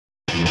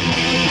Hey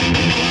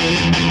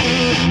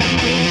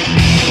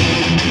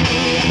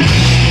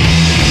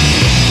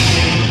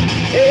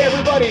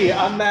everybody,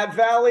 I'm Matt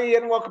Valley,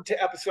 and welcome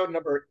to episode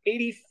number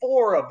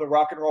 84 of the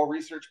Rock and Roll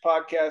Research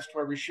Podcast,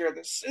 where we share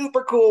the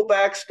super cool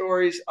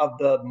backstories of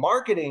the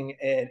marketing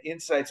and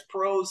insights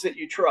pros that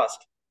you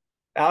trust.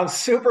 I'm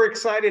super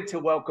excited to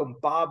welcome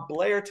Bob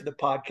Blair to the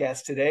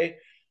podcast today.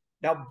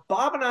 Now,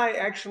 Bob and I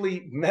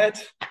actually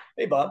met.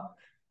 Hey, Bob.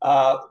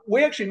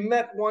 We actually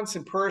met once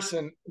in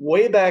person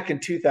way back in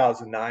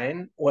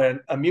 2009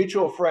 when a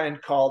mutual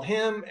friend called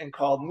him and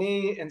called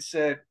me and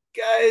said,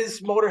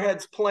 guys,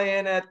 Motorhead's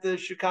playing at the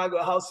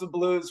Chicago House of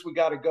Blues. We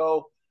got to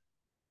go.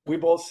 We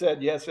both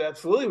said, yes,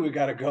 absolutely, we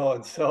got to go.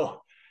 And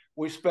so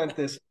we spent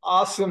this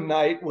awesome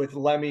night with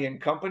Lemmy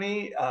and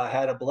company,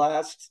 had a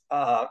blast,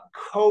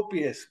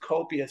 copious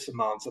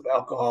amounts of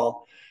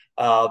alcohol.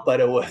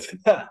 But it was.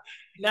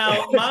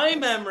 Now, my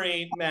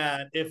memory,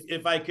 Matt,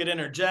 if I could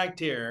interject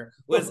here,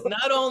 was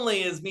not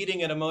only is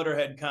meeting at a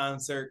Motorhead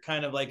concert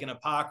kind of like an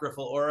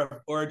apocryphal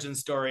origin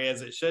story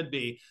as it should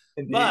be,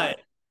 Indeed. But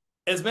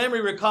as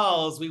memory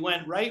recalls, we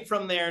went right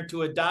from there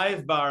to a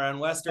dive bar on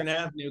Western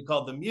Avenue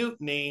called the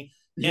Mutiny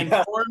and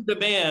formed a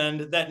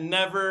band that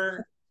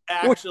never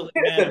actually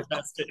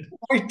manifested.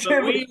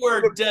 We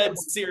were dead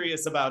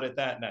serious about it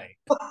that night.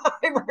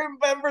 I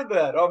remember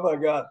that. Oh my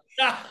God.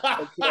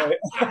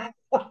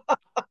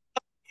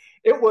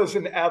 It was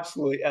an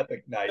absolutely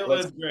epic night. It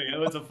was great. It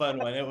was a fun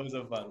one.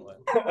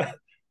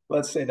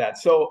 Let's say that.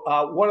 So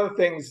one of the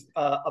things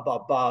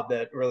about Bob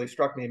that really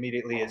struck me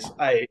immediately is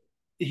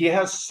he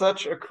has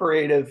such a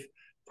creative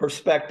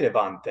perspective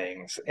on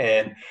things.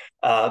 And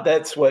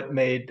that's what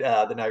made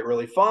the night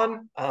really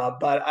fun.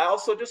 But I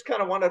also just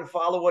kind of wanted to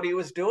follow what he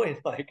was doing.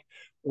 Like,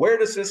 where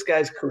does this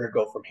guy's career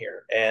go from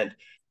here? And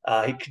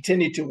he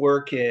continued to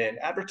work in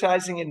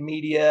advertising and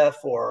media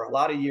for a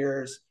lot of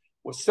years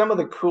with some of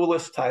the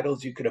coolest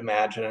titles you could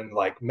imagine,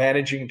 like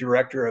managing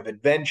director of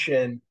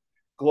invention,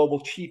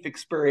 global chief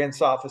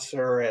experience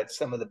officer at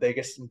some of the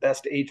biggest and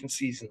best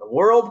agencies in the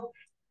world.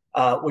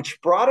 Which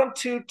brought him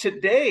to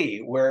today,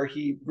 where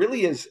he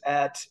really is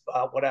at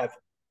what I've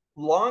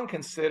long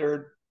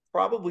considered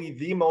probably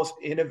the most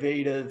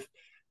innovative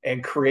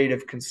and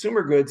creative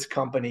consumer goods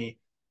company,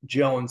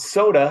 Jones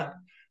Soda.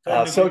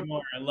 I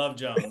love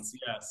Jones.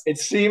 Yes. It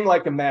seemed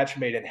like a match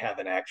made in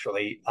heaven,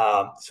 actually.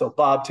 So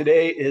Bob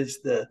today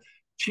is the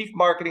chief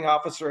marketing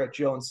officer at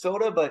Jones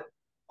Soda, but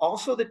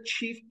also the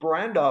chief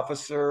brand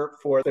officer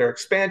for their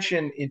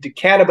expansion into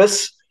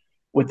cannabis,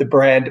 with the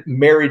brand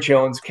Mary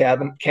Jones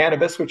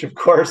Cannabis, which of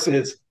course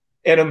is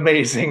an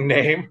amazing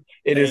name.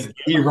 It is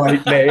the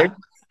right name.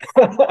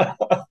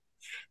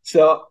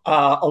 So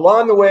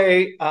along the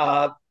way,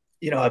 I've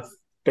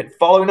been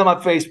following him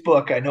on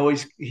Facebook. I know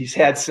he's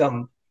had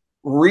some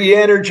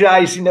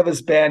re-energizing of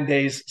his band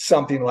days,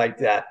 something like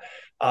that.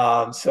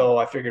 So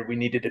I figured we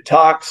needed to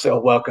talk. So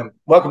welcome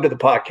to the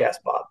podcast,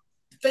 Bob.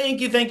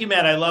 Thank you,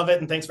 Matt. I love it,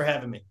 and thanks for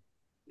having me.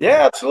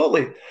 Yeah,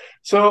 absolutely.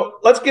 So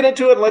let's get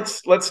into it.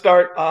 Let's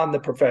start on the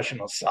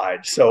professional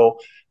side. So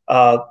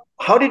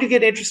how did you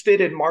get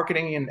interested in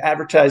marketing and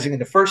advertising in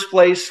the first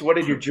place? What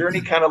did your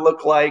journey kind of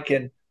look like?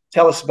 And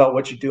tell us about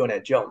what you're doing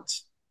at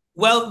Jones.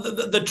 Well,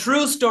 the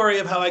true story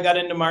of how I got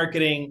into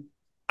marketing,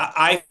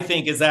 I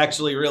think, is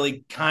actually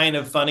really kind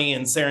of funny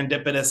and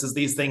serendipitous as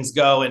these things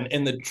go.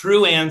 And the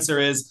true answer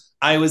is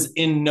I was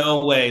in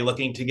no way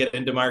looking to get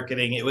into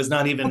marketing. It was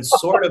not even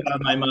sort of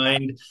on my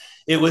mind.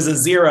 It was a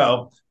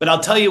zero. But I'll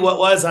tell you what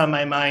was on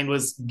my mind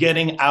was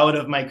getting out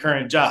of my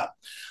current job.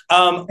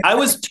 I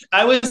was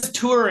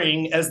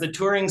touring as the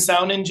touring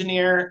sound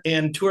engineer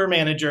and tour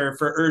manager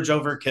for Urge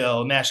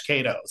Overkill, Nash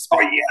Cato's.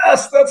 Oh,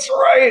 yes, that's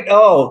right.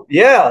 Oh,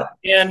 yeah.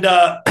 And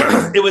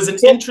it was an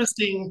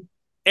interesting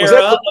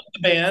era of the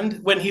band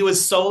when he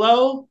was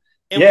solo.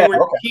 And we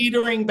were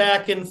teetering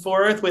back and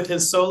forth with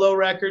his solo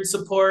record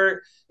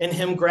support and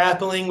him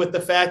grappling with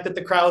the fact that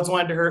the crowds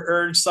wanted to hear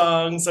Urge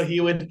songs. So he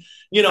would,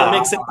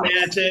 mix it,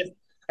 match it.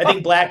 I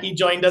think Blackie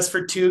joined us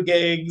for 2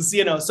 gigs, so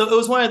it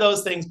was one of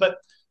those things. But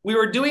we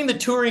were doing the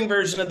touring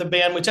version of the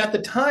band, which at the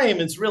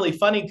time is really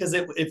funny because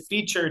it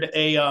featured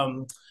a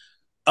Sean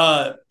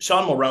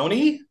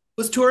Mulroney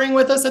was touring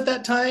with us at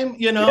that time,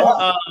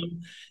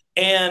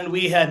 and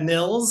we had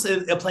Nils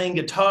playing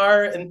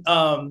guitar and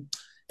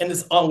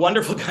this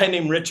wonderful guy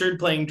named Richard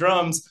playing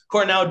drums, who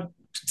are now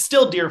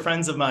still dear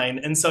friends of mine.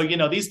 And so,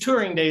 these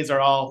touring days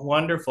are all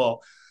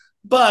wonderful.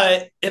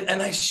 But,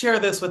 and I share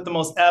this with the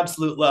most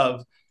absolute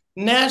love,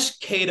 Nash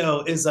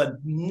Cato is a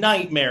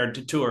nightmare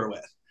to tour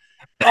with.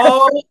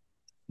 Oh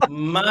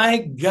my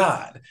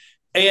God.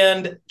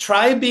 And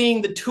try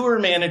being the tour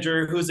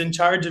manager who's in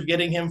charge of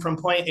getting him from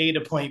point A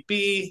to point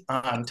B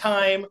on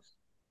time.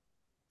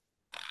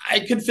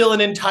 I could fill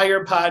an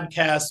entire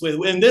podcast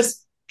with, in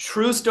this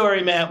true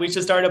story, Matt, we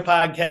should start a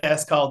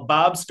podcast called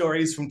Bob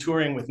Stories from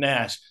Touring with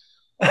Nash.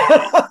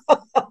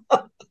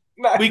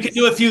 Nice. We could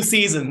do a few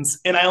seasons,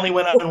 and I only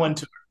went on one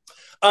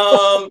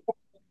tour.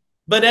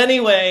 But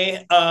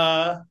anyway,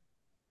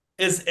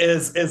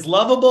 as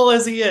lovable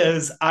as he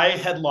is, I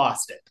had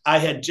lost it. I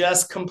had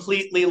just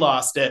completely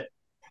lost it.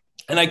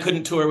 and I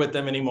couldn't tour with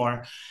them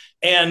anymore.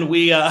 And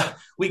we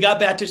got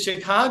back to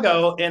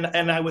Chicago,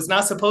 and I was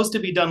not supposed to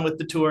be done with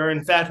the tour.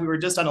 In fact, we were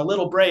just on a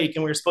little break,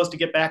 and we were supposed to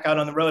get back out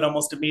on the road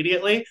almost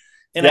immediately.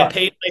 And I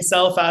paid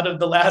myself out of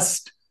the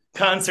last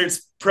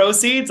concert's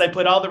proceeds. I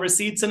put all the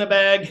receipts in a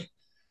bag,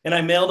 and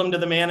I mailed them to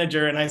the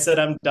manager. And I said,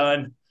 "I'm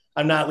done.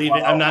 I'm not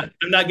leaving. Wow. I'm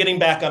not getting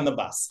back on the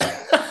bus."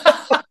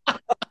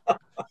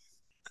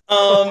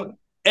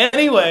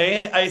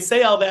 Anyway, I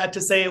say all that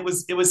to say it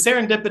was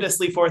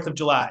serendipitously 4th of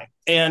July.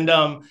 And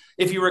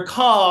if you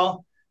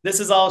recall, this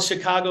is all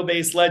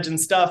Chicago-based legend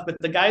stuff, but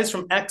the guys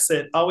from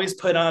Exit always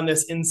put on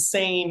this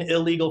insane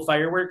illegal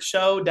fireworks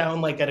show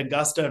down like at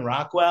Augusta and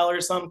Rockwell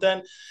or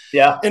something.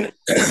 Yeah. And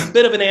a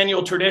bit of an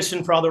annual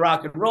tradition for all the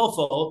rock and roll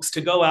folks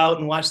to go out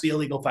and watch the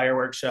illegal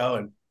fireworks show.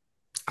 And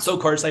so,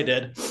 of course, I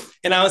did.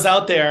 And I was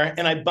out there,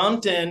 and I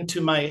bumped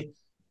into my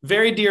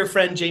very dear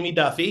friend, Jamie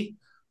Duffy,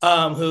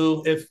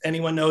 who, if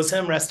anyone knows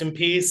him, rest in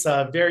peace,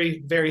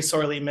 very, very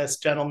sorely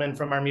missed gentleman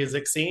from our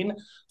music scene,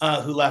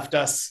 who left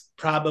us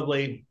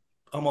probably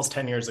almost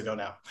 10 years ago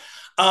now.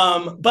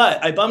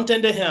 But I bumped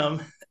into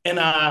him,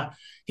 and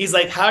he's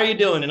like, "How are you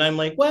doing?" And I'm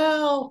like,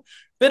 "Well,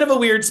 bit of a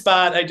weird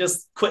spot. I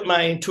just quit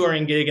my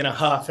touring gig in a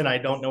huff, and I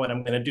don't know what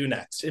I'm going to do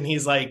next." And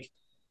he's like,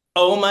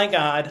 "Oh my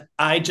God,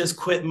 I just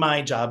quit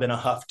my job in a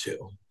huff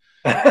too."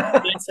 And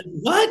I said,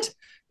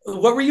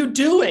 What were you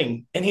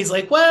doing? And he's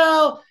like,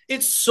 "Well,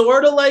 it's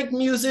sort of like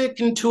music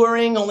and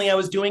touring, only I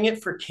was doing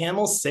it for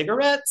Camel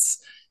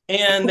cigarettes,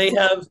 and they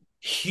have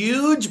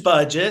huge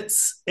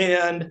budgets,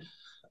 and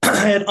I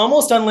had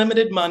almost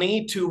unlimited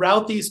money to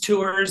route these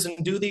tours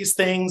and do these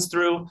things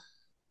through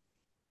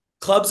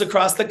clubs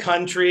across the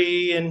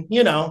country. And,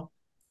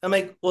 I'm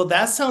like, well,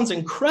 that sounds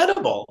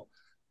incredible."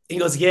 He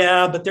goes,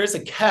 "Yeah, but there's a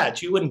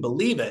catch. You wouldn't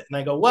believe it." And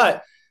I go,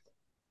 "What?"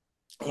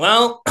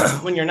 "Well,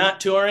 when you're not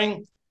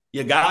touring,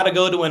 you got to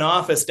go to an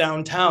office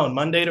downtown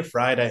Monday to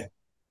Friday."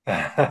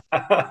 And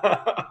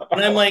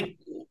I'm like,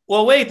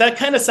 "Well, wait, that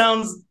kind of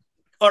sounds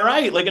all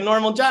right, like a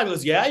normal job." He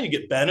goes, "Yeah, you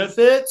get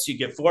benefits, you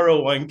get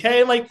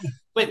 401k. I'm like,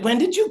 "Wait, when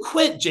did you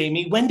quit,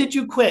 Jamie? When did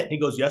you quit?" He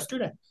goes,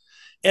 "Yesterday."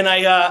 And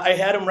I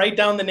had him write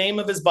down the name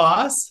of his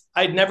boss.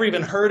 I'd never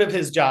even heard of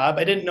his job.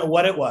 I didn't know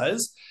what it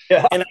was.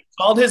 Yeah. And I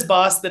called his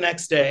boss the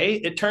next day.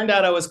 It turned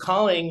out I was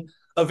calling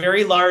a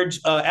very large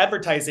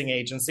advertising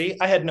agency.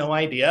 I had no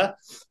idea.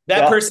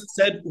 That person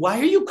said, "Why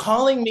are you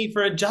calling me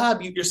for a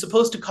job? You're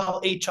supposed to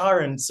call HR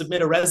and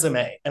submit a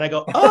resume." And I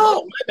go,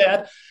 "Oh, my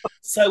bad."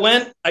 So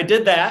I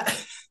did that.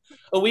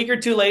 A week or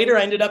two later,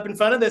 I ended up in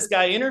front of this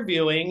guy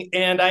interviewing,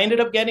 and I ended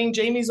up getting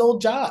Jamie's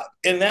old job.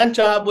 And that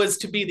job was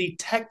to be the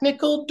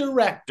technical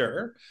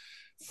director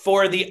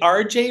for the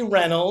RJ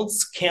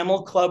Reynolds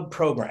Camel Club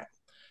program.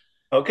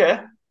 Okay.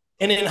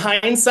 And in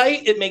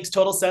hindsight, it makes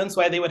total sense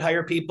why they would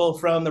hire people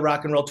from the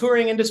rock and roll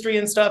touring industry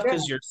and stuff,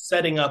 because you're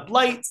setting up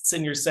lights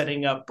and you're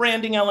setting up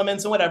branding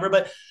elements and whatever.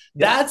 But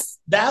that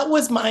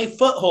was my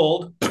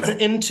foothold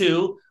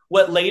into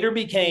what later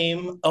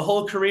became a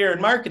whole career in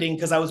marketing,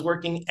 because I was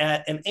working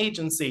at an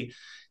agency.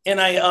 And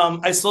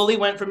I slowly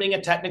went from being a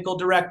technical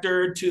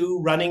director to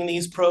running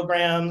these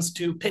programs,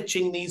 to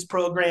pitching these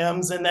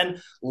programs, and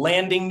then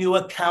landing new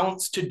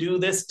accounts to do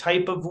this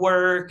type of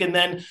work. And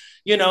then,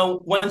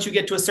 once you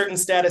get to a certain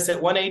status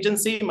at one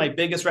agency, my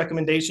biggest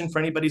recommendation for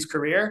anybody's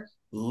career,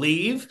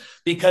 leave,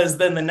 because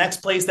then the next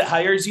place that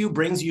hires you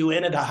brings you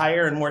in at a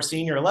higher and more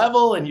senior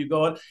level, and you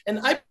go. And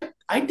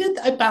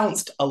I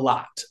bounced a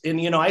lot,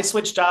 and I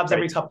switched jobs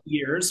every couple of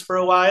years for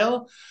a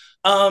while.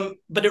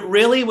 But it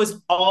really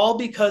was all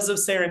because of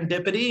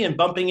serendipity and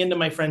bumping into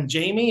my friend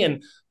Jamie,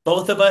 and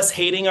both of us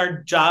hating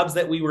our jobs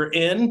that we were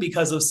in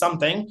because of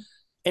something,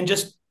 and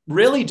just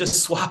really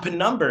just swapping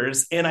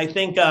numbers. And I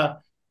think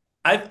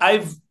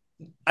I've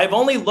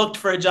only looked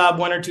for a job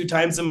 1 or 2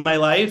 times in my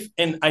life,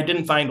 and I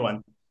didn't find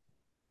one.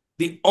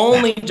 The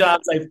only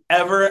jobs I've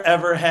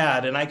ever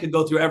had, and I could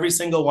go through every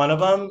single one of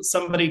them,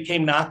 somebody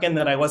came knocking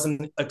that I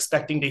wasn't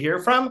expecting to hear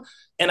from,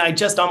 and I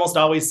just almost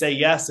always say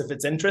yes if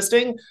it's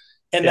interesting.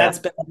 And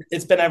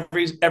it's been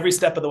every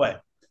step of the way.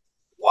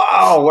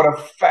 Wow, what a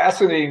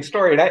fascinating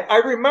story. And I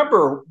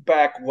remember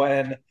back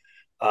when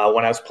I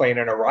was playing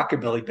in a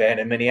rockabilly band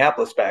in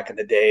Minneapolis back in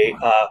the day,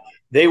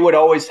 they would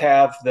always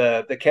have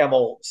the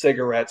Camel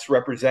cigarettes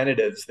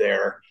representatives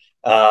there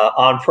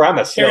on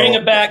premise. Carrying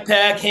a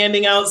backpack,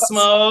 handing out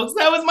smokes.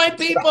 That was my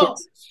people.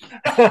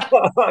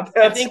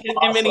 I think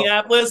in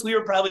Minneapolis, we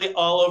were probably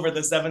all over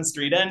the 7th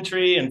Street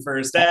entry and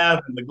First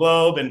Ave and the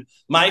Globe. And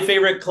my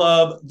favorite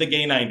club, the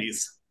Gay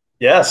 90s.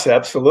 Yes,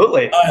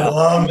 absolutely. I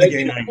love the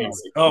Gay 90s.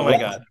 Oh my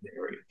God.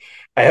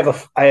 I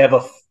have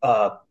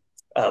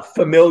a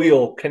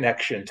familial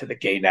connection to the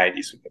Gay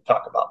 90s. We can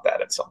talk about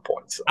that at some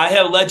point. So. I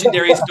have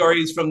legendary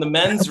stories from the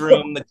men's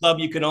room, the club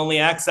you can only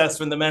access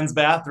from the men's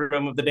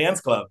bathroom of the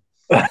dance club.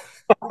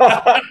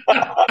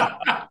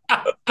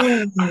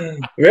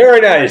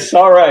 Very nice.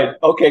 All right.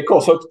 Okay,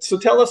 cool. So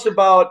tell us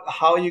about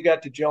how you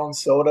got to Jones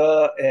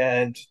Soda,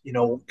 and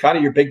kind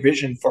of your big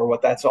vision for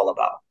what that's all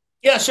about.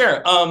 Yeah,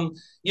 sure.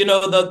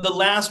 The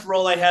last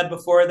role I had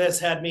before this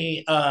had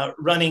me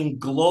running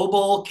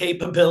global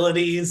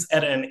capabilities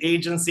at an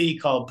agency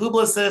called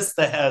Publicis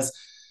that has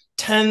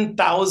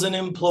 10,000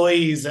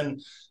 employees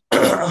and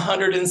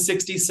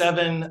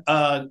 167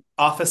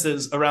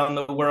 offices around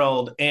the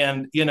world.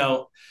 And,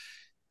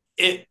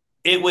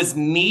 it was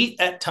neat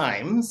at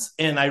times.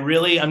 And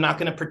I'm not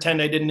going to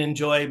pretend I didn't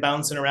enjoy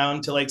bouncing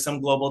around to like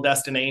some global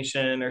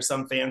destination or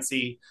some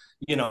fancy,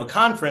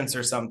 conference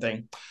or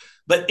something.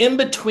 But in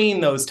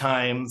between those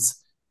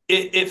times,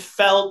 it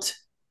felt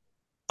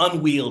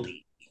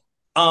unwieldy.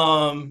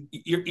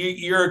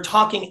 You're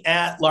talking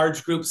at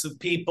large groups of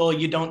people.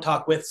 You don't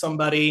talk with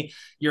somebody.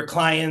 Your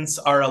clients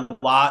are a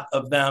lot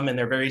of them, and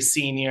they're very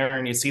senior,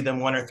 and you see them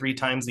 1 or 3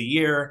 times a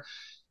year.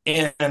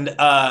 And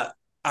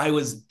I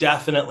was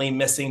definitely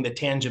missing the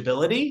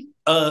tangibility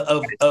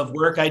of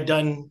work I'd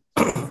done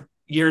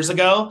years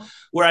ago,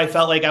 where I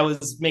felt like I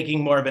was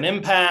making more of an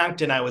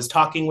impact and I was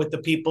talking with the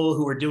people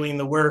who were doing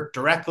the work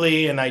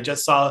directly, and I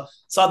just saw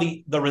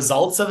the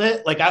results of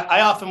it. Like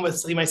I often would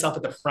see myself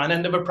at the front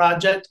end of a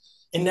project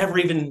and never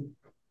even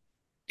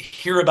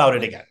hear about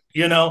it again,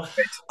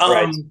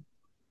 Right.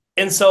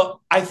 And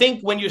so I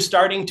think when you're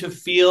starting to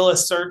feel a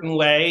certain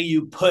way,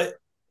 you put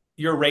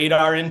your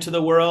radar into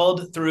the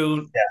world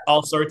through Yeah.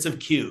 all sorts of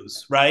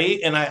cues, right?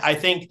 And I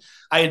think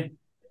I had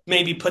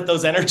maybe put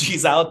those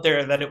energies out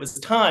there that it was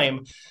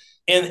time.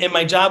 And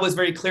my job was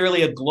very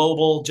clearly a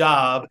global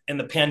job, and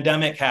the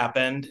pandemic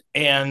happened.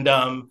 And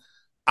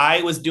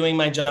I was doing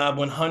my job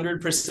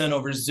 100%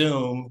 over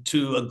Zoom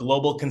to a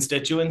global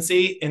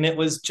constituency. And it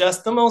was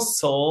just the most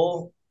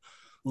soul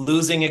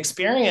losing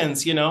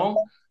experience,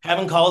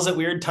 having calls at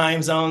weird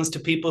time zones to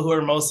people who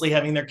are mostly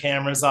having their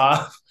cameras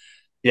off.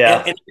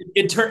 Yeah. And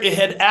it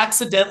had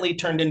accidentally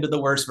turned into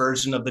the worst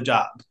version of the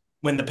job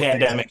when the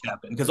pandemic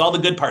happened, because all the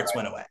good parts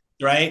went away,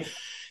 right?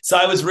 So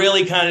I was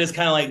really kind of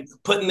like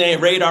putting the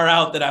radar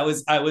out that I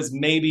was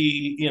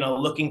maybe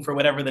looking for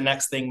whatever the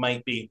next thing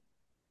might be.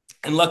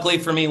 And luckily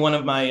for me, one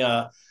of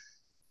my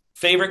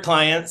favorite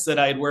clients that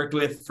I'd worked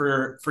with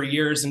for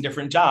years in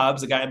different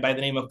jobs, a guy by the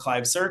name of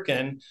Clive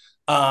Sirkin.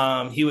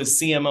 He was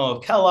CMO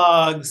of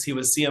Kellogg's. He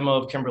was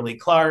CMO of Kimberly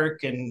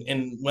Clark.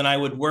 And when I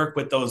would work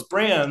with those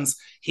brands,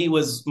 he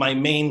was my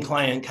main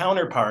client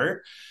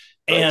counterpart.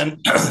 Right.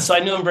 And so I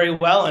knew him very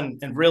well,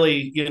 and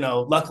really,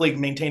 luckily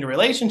maintained a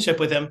relationship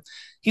with him.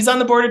 He's on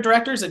the board of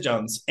directors at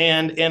Jones.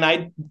 And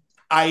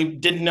I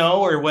didn't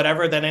know or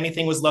whatever that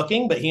anything was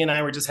looking, but he and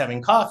I were just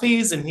having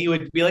coffees, and he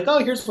would be like, "Oh,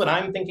 here's what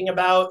I'm thinking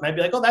about." And I'd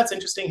be like, "Oh, that's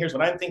interesting. Here's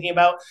what I'm thinking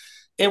about."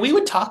 And we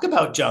would talk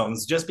about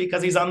Jones just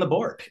because he's on the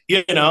board,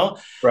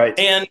 Right.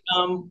 And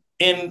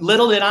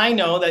little did I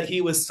know that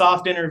he was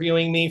soft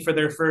interviewing me for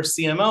their first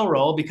CMO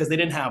role because they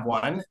didn't have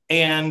one.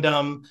 And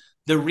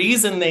the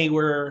reason they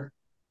were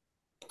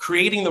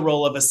creating the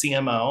role of a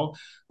CMO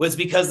was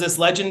because this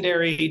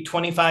legendary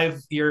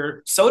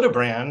 25-year soda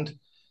brand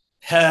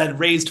had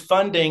raised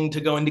funding to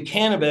go into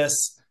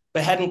cannabis,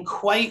 but hadn't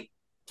quite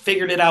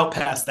figured it out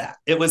past that.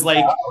 It was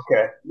like,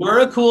 Okay. we're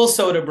a cool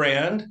soda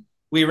brand.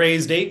 We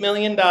raised $8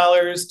 million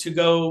to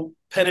go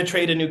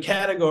penetrate a new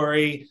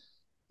category,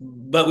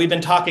 but we've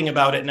been talking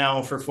about it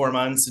now for 4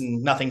 months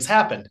and nothing's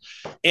happened.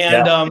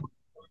 And Yeah.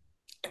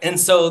 and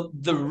so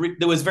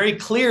it was very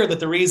clear that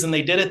the reason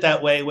they did it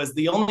that way was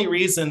the only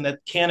reason that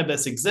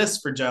cannabis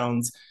exists for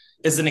Jones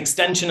is an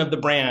extension of the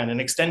brand, an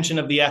extension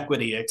of the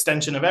equity,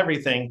 extension of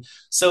everything.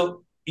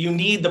 So you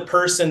need the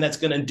person that's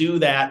going to do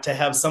that to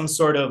have some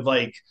sort of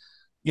like,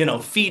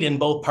 feet in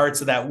both parts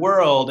of that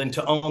world and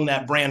to own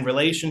that brand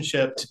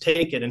relationship to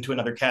take it into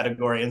another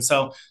category. And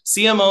so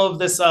CMO of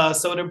this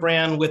soda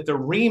brand with the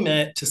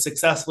remit to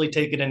successfully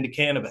take it into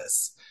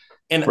cannabis.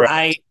 And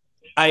Right.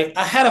 I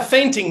had a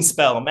fainting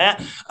spell,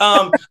 Matt.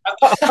 I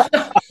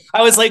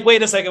was like,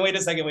 wait a second.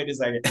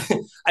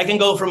 I can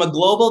go from a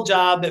global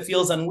job that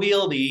feels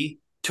unwieldy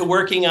to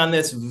working on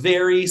this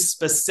very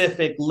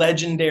specific,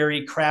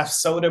 legendary craft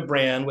soda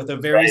brand with a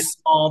very Right.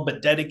 small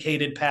but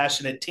dedicated,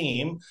 passionate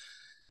team.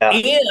 Yeah.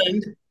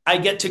 And I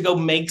get to go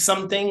make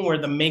something where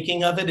the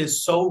making of it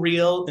is so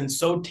real and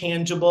so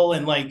tangible,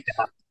 and like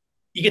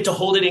you get to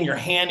hold it in your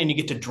hand and you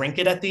get to drink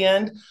it at the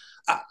end.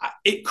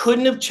 It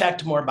couldn't have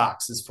checked more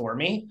boxes for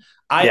me.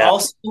 I Yeah.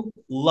 also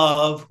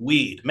love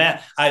weed.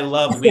 Matt, I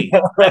love weed.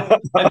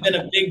 I've been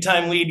a big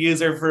time weed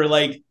user for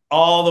like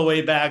all the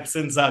way back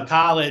since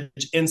college.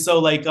 And so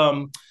like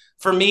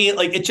for me,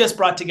 like it just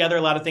brought together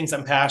a lot of things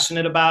I'm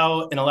passionate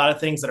about and a lot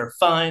of things that are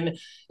fun.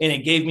 And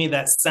it gave me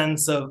that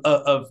sense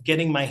of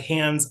getting my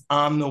hands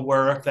on the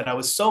work that I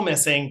was so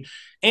missing.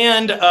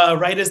 And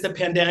right as the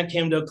pandemic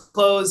came to a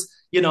close,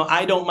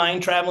 I don't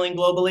mind traveling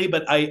globally,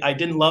 but I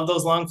didn't love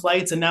those long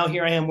flights. And now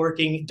here I am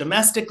working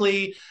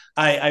domestically.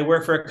 I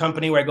work for a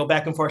company where I go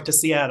back and forth to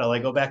Seattle. I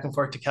go back and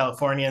forth to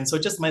California. And so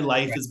just my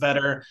life is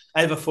better.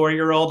 I have a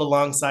 4-year-old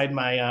alongside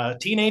my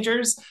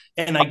teenagers,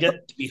 and I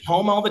get to be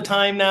home all the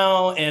time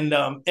now. And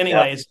Yeah.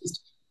 anyway,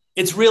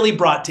 it's really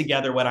brought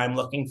together what I'm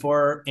looking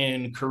for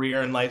in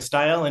career and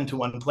lifestyle into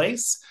one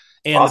place.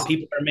 and the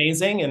people are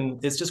amazing,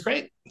 and it's just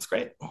great. It's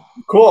great.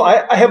 Cool.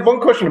 I have one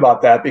question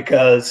about that,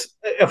 because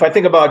if I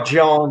think about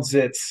Jones,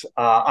 it's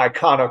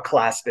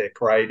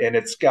iconoclastic, right? And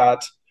it's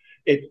got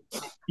it.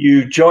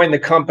 You join the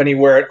company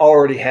where it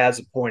already has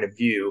a point of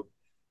view.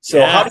 So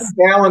how do Yes.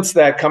 you balance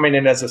that coming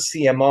in as a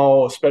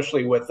CMO,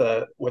 especially with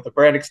a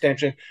brand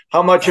extension?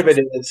 How much of it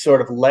is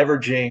sort of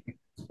leveraging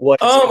what?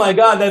 Oh my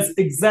God, that's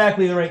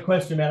exactly the right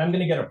question, man. I'm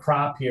gonna get a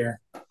prop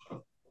here,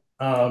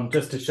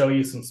 just to show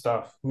you some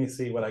stuff. Let me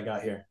see what I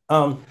got here.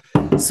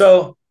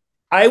 So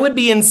I would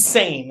be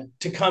insane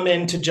to come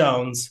into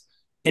Jones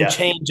and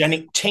change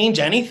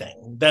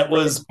anything that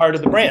was part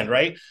of the brand,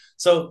 right?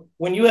 So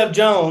when you have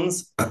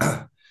Jones,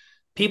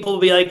 people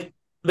will be like,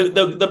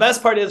 the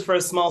best part is, for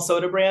a small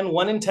soda brand,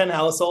 1 in 10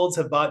 households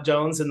have bought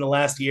Jones in the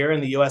last year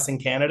in the US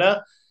and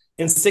Canada,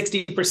 and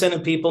 60%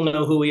 of people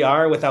know who we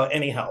are without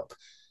any help.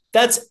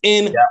 That's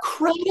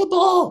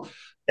incredible.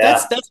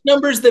 That's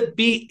numbers that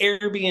beat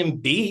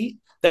Airbnb.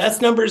 That's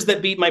numbers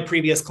that beat my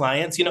previous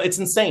clients. It's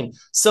insane.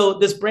 So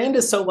this brand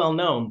is so well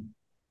known.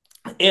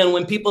 And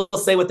when people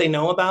say what they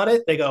know about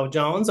it, they go,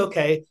 Jones,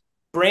 okay,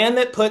 brand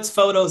that puts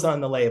photos on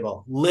the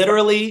label,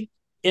 literally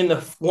in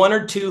the 1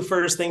 or 2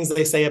 first things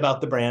they say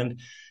about the brand.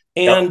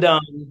 And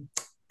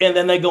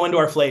then they go into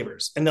our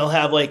flavors, and they'll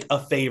have like a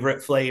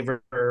favorite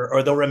flavor,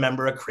 or they'll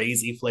remember a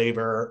crazy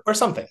flavor or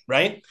something,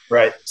 right?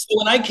 Right. So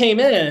when I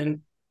came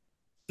in,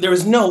 there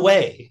was no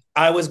way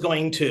I was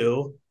going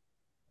to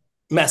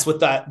mess with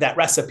that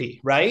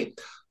recipe, right?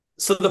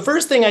 So the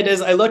first thing I did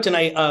is I looked, and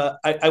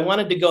I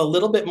wanted to go a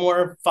little bit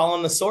more fall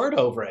on the sword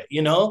over it.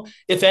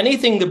 If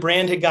anything, the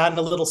brand had gotten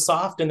a little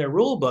soft in their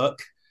rule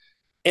book,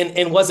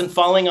 and wasn't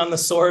falling on the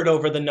sword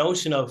over the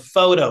notion of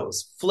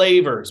photos,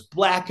 flavors,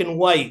 black and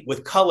white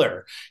with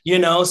color,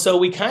 So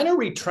we kind of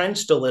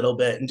retrenched a little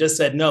bit and just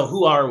said, no,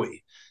 who are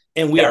we?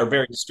 And we are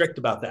very strict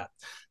about that.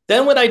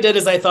 Then what I did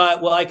is I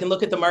thought, well, I can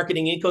look at the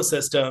marketing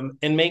ecosystem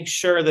and make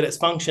sure that it's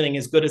functioning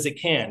as good as it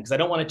can, because I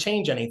don't want to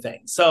change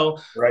anything. So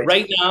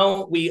right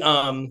now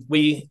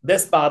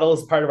this bottle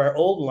is part of our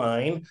old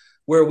line,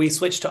 where we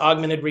switched to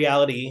augmented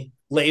reality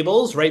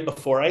labels right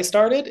before I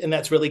started. And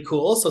that's really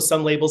cool. So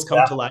some labels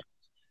come to life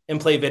and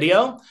play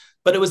video,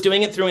 but it was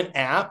doing it through an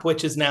app,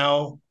 which is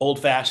now old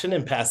fashioned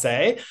and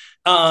passe.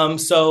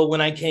 So when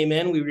I came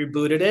in, we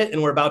rebooted it,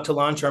 and we're about to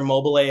launch our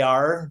mobile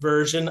AR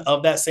version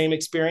of that same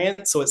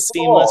experience. So it's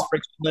seamless,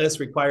 frictionless,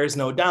 requires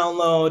no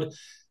download,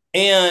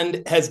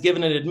 and has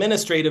given an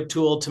administrative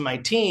tool to my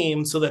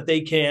team so that they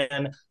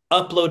can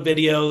upload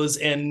videos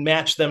and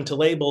match them to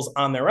labels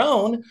on their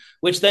own,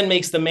 which then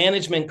makes the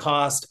management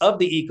cost of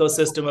the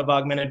ecosystem of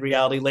augmented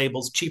reality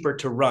labels cheaper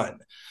to run.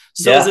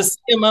 So as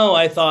a CMO,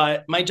 I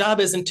thought my job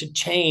isn't to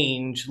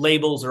change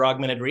labels or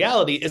augmented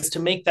reality; it's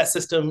to make that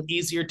system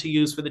easier to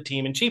use for the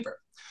team and cheaper.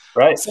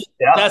 Right. So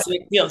that's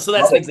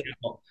an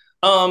example.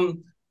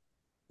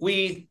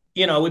 We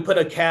put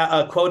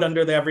a quote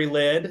under every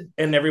lid,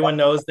 and everyone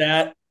knows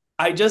that.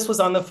 I just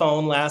was on the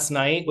phone last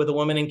night with a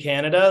woman in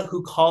Canada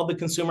who called the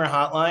consumer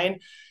hotline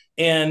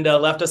and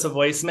left us a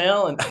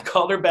voicemail, and I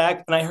called her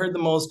back, and I heard the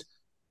most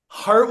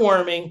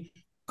heartwarming,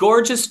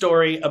 gorgeous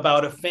story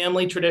about a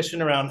family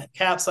tradition around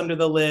caps under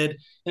the lid.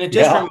 And it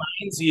just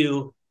reminds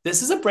you,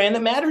 this is a brand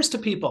that matters to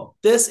people.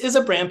 This is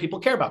a brand people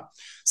care about.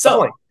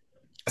 So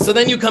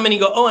then you come in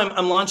and you go, oh,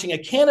 I'm launching a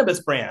cannabis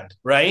brand,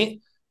 right?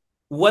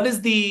 What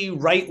is the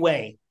right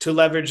way to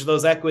leverage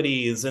those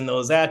equities and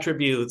those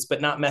attributes,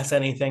 but not mess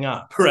anything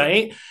up,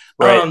 right?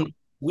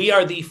 We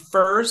are the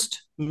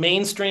first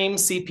mainstream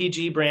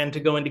CPG brand to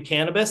go into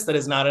cannabis that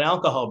is not an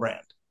alcohol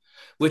brand,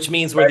 which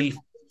means we're the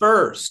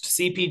first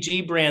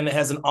CPG brand that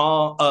has an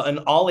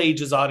all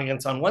ages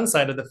audience on one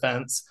side of the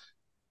fence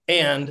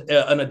and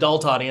an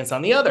adult audience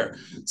on the other.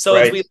 So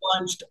as we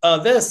launched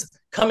this,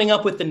 coming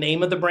up with the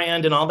name of the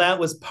brand and all that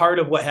was part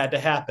of what had to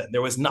happen.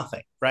 There was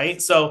nothing, right?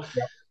 So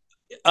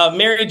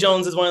Mary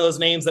Jones is one of those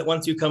names that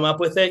once you come up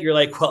with it, you're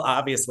like, well,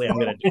 obviously I'm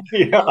going to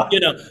do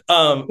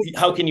it.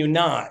 How can you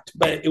not?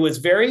 But it was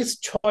very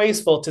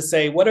choiceful to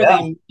say, what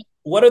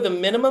are the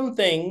minimum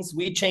things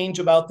we change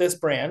about this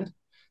brand,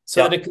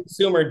 so that a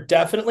consumer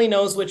definitely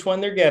knows which one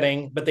they're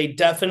getting, but they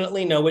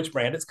definitely know which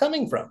brand it's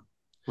coming from.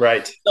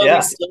 Right. So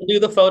we still do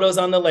the photos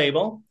on the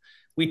label.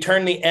 We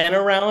turned the N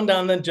around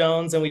on the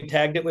Jones, and we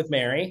tagged it with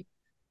Mary.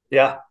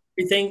 Yeah.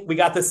 We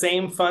got the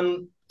same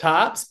fun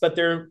tops, but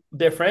they're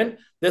different.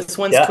 This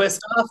one's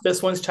twist off.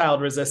 This one's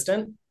child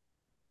resistant.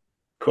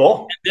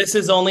 Cool. And this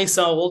is only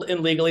sold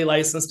in legally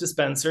licensed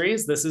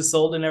dispensaries. This is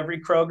sold in every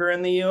Kroger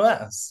in the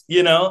US,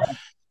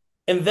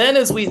 And then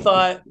as we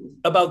thought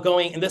about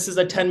going, and this is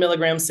a 10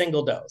 milligram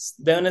single dose.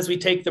 Then as we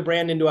take the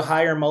brand into a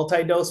higher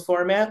multi-dose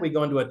format, we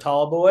go into a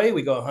tall boy,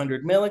 we go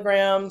 100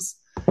 milligrams.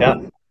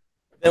 Yeah.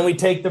 Then we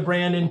take the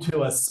brand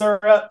into a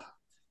syrup,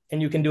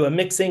 and you can do a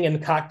mixing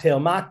and cocktail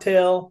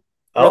mocktail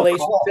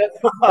relationship.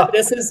 Cool.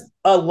 This is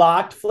a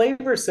locked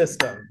flavor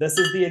system. This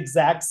is the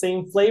exact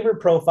same flavor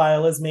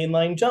profile as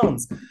mainline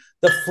Jones.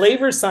 The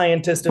flavor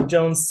scientist of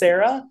Jones,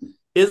 Sarah,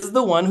 is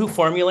the one who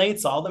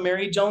formulates all the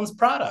Mary Jones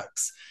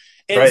products.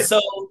 And so,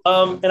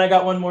 and I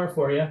got one more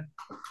for you.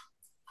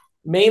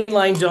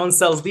 Mainline Jones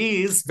sells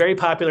these, very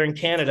popular in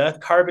Canada,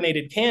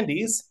 carbonated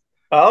candies.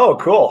 Oh,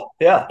 cool.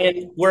 Yeah.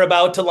 And we're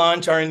about to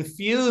launch our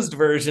infused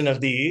version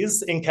of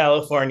these in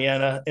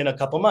California in a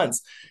couple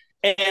months.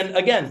 And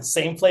again,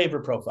 same flavor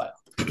profile.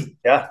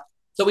 Yeah.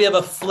 So we have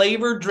a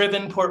flavor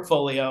driven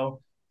portfolio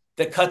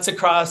that cuts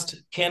across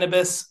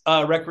cannabis,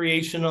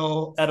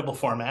 recreational, edible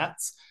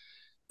formats.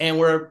 And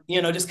we're,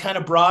 just kind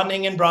of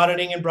broadening and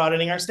broadening and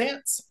broadening our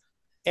stance.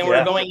 And we're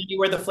Yeah. going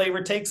anywhere the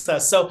flavor takes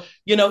us. So,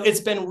 it's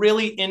been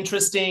really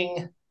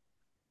interesting,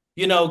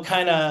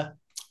 kind of,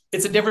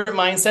 it's a different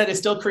mindset. It's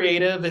still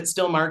creative, it's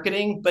still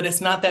marketing, but it's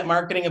not that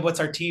marketing of what's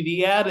our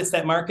TV ad. It's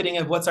that marketing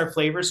of what's our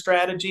flavor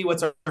strategy,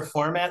 what's our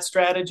format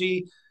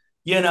strategy,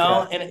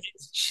 Yeah. and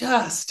it's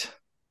just,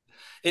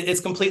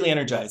 it's completely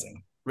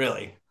energizing,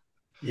 really.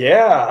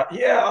 Yeah.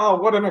 Yeah. Oh,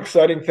 what an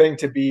exciting thing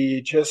to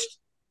be just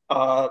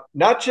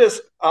not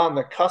just on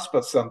the cusp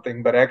of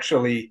something, but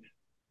actually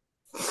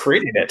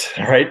creating it,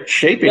 right?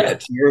 Shaping Yeah.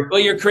 it. You're Well,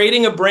 you're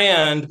creating a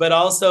brand, but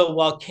also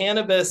while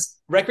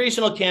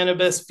recreational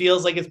cannabis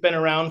feels like it's been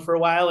around for a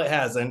while, it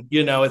hasn't.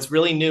 It's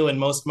really new in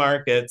most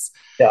markets.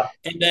 yeah,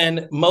 And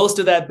then most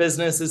of that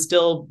business is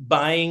still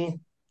buying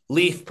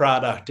leaf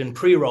product and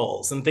pre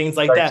rolls and things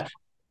like right. that.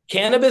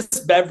 Cannabis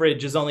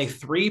beverage is only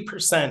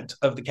 3%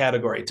 of the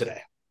category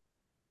today.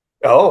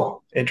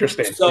 Oh,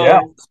 interesting.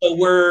 Yeah. So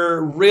we're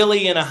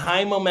really in a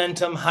high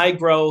momentum, high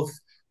growth,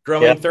 Yeah.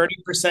 growing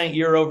 30%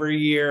 year over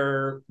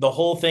year. The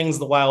whole thing's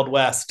the Wild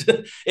West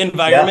Yeah.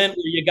 environment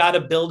where you got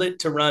to build it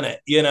to run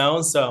it.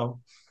 So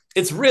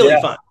it's really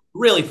Yeah. fun,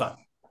 really fun.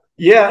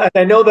 Yeah. And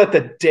I know that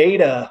the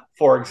data,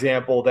 for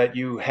example, that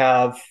you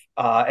have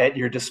at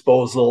your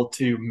disposal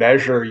to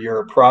measure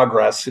your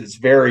progress is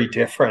very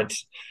different.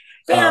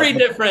 Uh, Very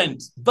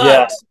different.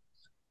 yeah. But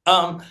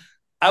um,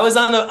 I was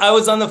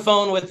on the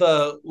phone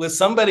with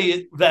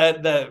somebody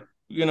that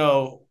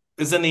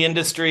is in the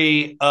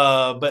industry,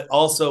 but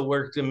also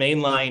worked in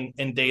mainline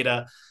in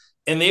data,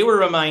 and they were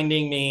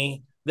reminding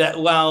me that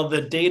while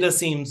the data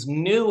seems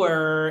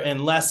newer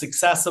and less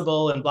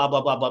accessible and blah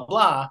blah blah blah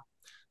blah,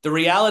 the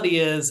reality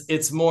is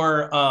it's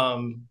more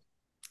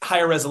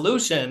higher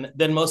resolution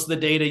than most of the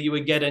data you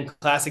would get in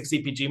classic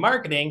CPG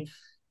marketing.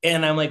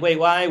 And I'm like, wait,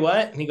 why?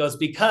 What? And he goes,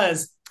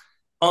 because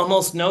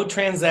almost no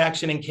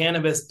transaction in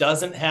cannabis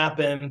doesn't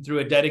happen through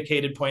a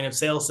dedicated point of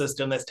sale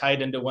system that's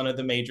tied into one of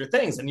the major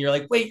things. And you're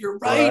like, wait, you're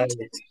Right. right.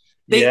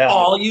 They Yeah.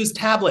 all use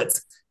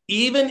tablets.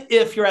 Even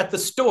if you're at the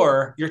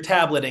store, you're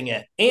tableting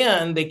it.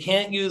 And they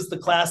can't use the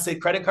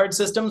classic credit card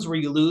systems where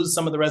you lose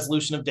some of the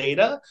resolution of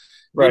data.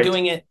 You're Right.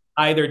 doing it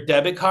either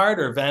debit card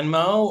or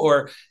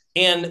Venmo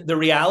and the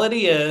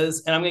reality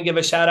is, and I'm going to give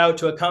a shout out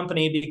to a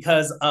company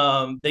because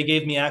they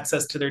gave me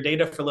access to their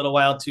data for a little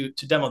while to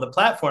demo the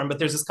platform. But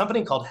there's this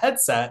company called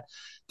Headset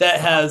that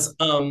has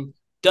done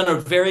a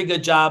very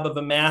good job of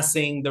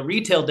amassing the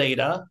retail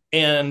data.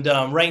 And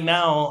right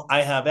now,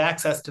 I have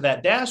access to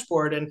that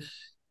dashboard. And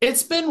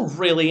it's been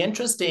really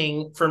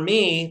interesting for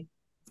me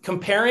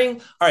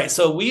comparing. All right,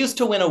 so we used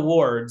to win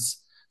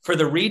awards for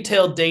the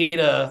retail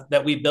data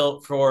that we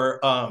built for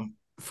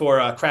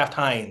Kraft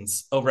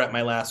Heinz over at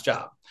my last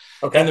job.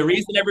 And Okay. the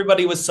reason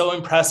everybody was so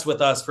impressed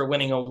with us for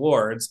winning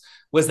awards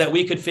was that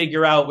we could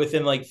figure out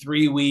within like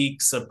 3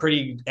 weeks a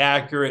pretty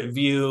accurate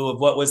view of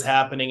what was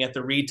happening at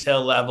the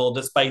retail level,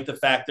 despite the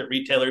fact that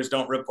retailers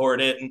don't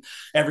report it. And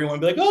everyone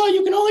would be like, oh,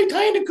 you can only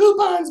tie into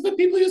coupons, but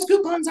people who use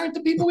coupons aren't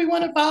the people we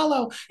want to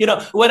follow.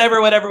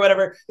 Whatever, whatever,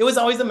 whatever. It was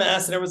always a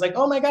mess. And it was like,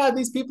 oh my God,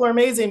 these people are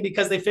amazing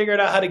because they figured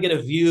out how to get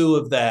a view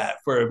of that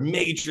for a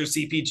major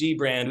CPG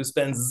brand who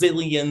spends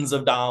zillions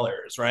of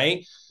dollars,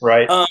 right?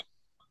 Right. Um,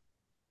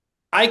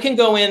 I can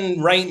go in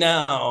right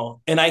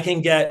now and I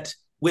can get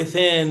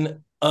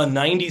within a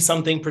 90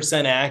 something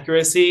percent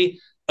accuracy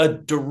a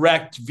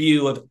direct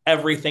view of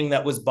everything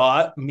that was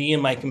bought, me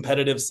and my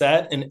competitive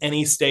set in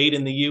any state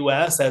in the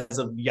US as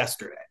of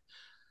yesterday.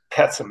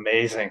 That's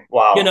amazing.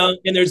 Wow.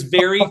 And there's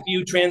very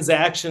few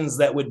transactions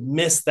that would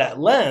miss that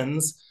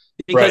lens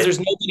because Right. there's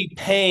nobody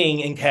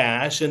paying in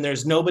cash and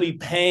there's nobody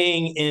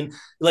paying in,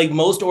 like,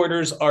 most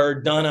orders are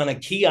done on a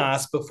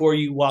kiosk before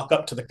you walk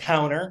up to the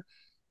counter,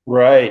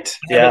 Right.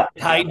 have Yeah. it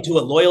tied to a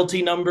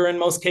loyalty number in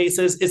most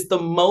cases. It's the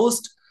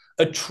most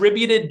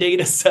attributed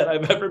data set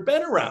I've ever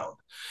been around.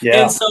 And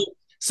Yeah.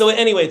 so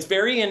anyway, it's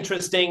very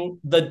interesting.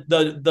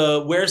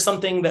 The where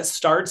something that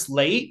starts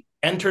late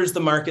enters the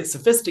market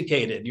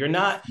sophisticated. You're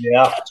not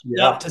Yeah. catching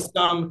Yeah. up to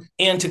some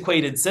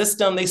antiquated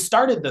system. They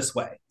started this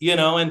way.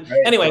 And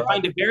Right. anyway, I Right.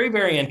 find it very,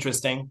 very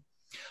interesting.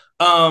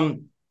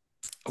 Um,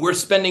 we're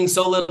spending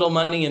so little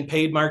money in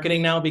paid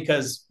marketing now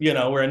because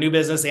we're a new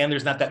business and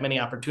there's not that many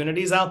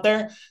opportunities out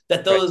there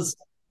that Right.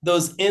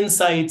 those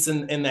insights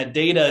and that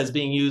data is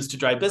being used to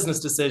drive business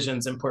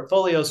decisions and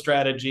portfolio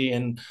strategy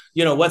and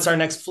what's our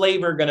next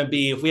flavor going to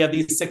be if we have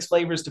these 6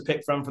 flavors to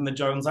pick from the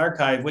Jones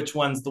archive, which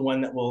one's the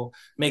one that will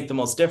make the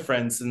most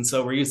difference. And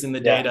so we're using the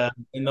Yeah. data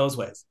in those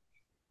ways.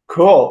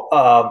 Cool.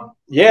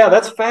 Yeah,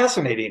 that's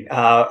fascinating.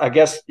 I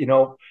guess,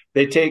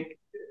 they take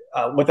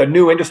with a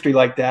new industry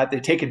like that, they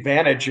take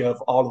advantage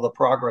of all of the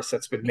progress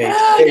that's been made.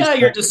 Yeah,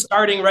 you're just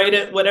starting right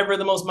at whatever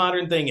the most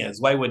modern thing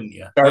is. Why wouldn't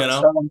you? Start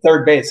on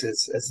third base,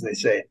 as they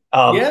say.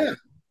 Yeah.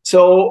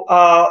 So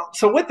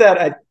with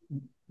that,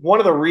 one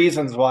of the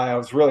reasons why I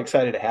was really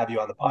excited to have you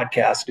on the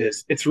podcast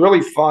is it's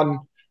really fun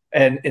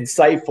and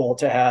insightful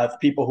to have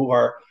people who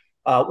are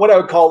what I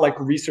would call like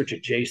research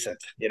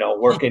adjacent,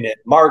 working in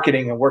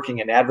marketing and working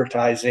in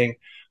advertising,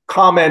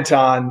 comment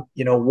on,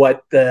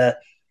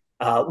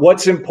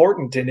 what's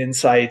important in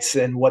insights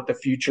and what the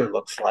future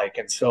looks like.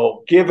 And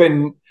so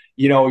given,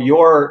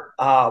 your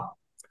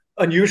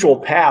unusual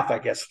path, I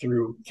guess,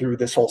 through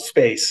this whole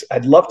space,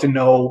 I'd love to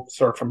know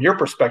sort of from your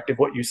perspective,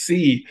 what you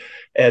see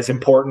as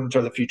important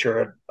or the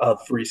future of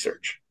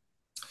research.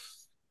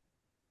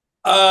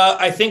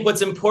 I think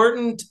what's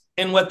important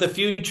and what the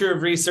future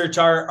of research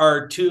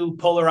are two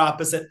polar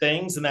opposite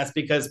things, and that's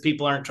because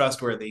people aren't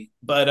trustworthy.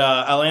 But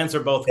I'll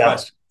answer both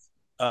questions.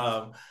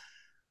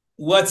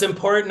 What's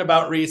important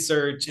about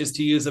research is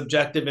to use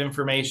objective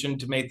information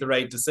to make the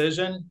right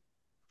decision.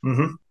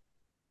 Mm-hmm.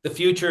 The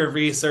future of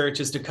research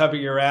is to cover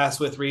your ass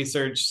with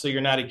research so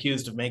you're not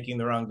accused of making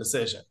the wrong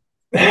decision,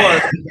 or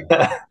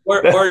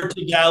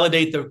to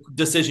validate the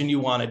decision you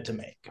wanted to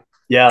make.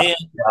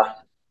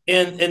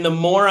 And the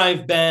more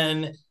I've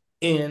been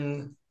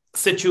in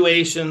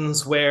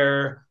situations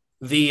where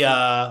the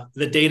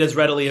data is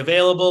readily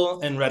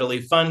available and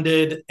readily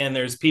funded, and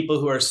there's people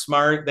who are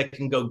smart that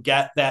can go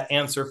get that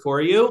answer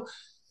for you,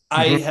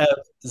 I have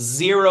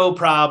zero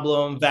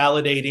problem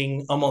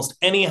validating almost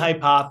any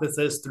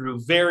hypothesis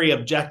through very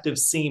objective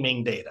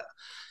seeming data.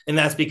 And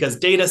that's because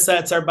data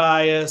sets are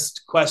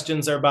biased,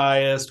 questions are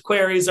biased,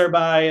 queries are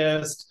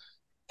biased,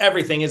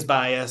 everything is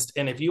biased.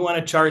 And if you want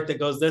a chart that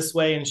goes this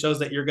way and shows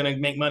that you're going to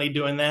make money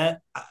doing that,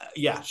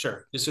 yeah,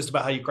 sure. It's just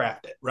about how you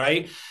craft it,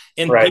 right?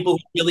 And people who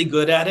are really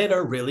good at it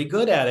are really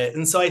good at it.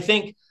 And so I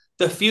think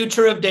the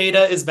future of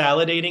data is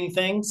validating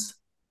things.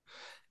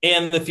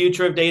 And the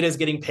future of data is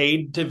getting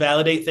paid to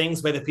validate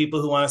things by the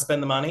people who want to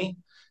spend the money.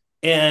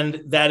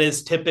 And that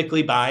is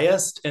typically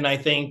biased. And I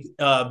think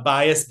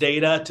biased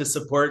data to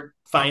support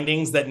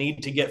findings that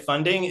need to get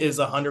funding is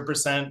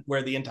 100%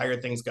 where the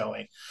entire thing's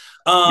going.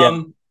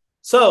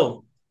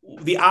 So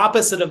the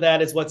opposite of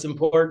that is what's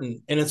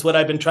important. And it's what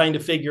I've been trying to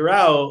figure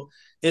out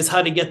is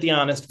how to get the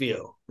honest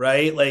view,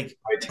 right? Like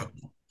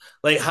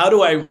how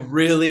do I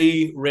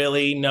really,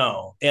 really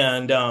know?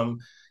 And,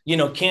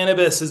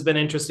 cannabis has been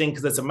interesting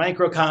because it's a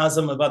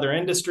microcosm of other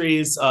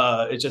industries.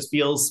 It just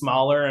feels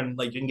smaller and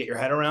like you can get your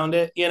head around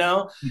it,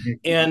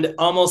 and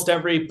almost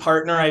every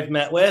partner I've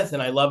met with,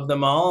 and I love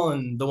them all,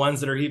 and the ones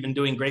that are even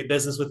doing great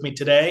business with me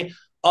today,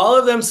 all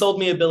of them sold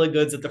me a bill of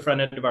goods at the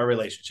front end of our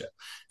relationship.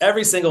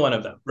 Every single one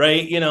of them,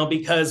 right?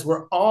 Because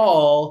we're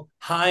all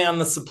high on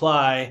the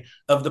supply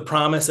of the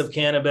promise of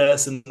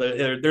cannabis, and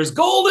there's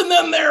gold in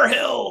them there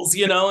hills,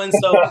 and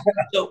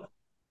so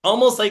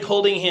almost like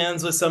holding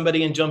hands with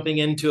somebody and jumping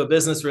into a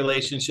business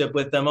relationship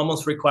with them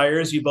almost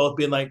requires you both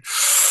being like,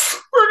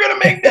 we're going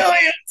to make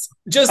millions.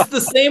 Just the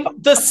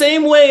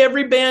same way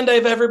every band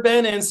I've ever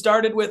been in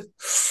started with,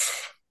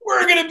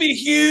 we're going to be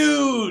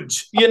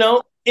huge,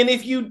 And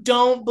if you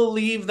don't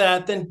believe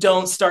that, then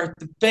don't start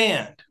the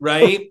band,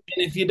 right?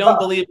 And if you don't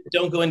believe it,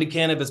 don't go into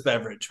cannabis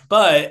beverage.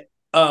 But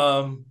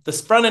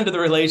the front end of the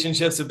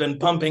relationships have been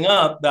pumping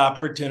up the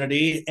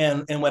opportunity.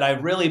 And what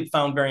I've really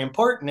found very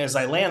important as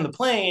I land the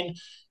plane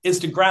is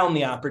to ground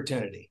the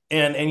opportunity.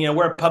 And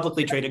we're a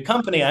publicly traded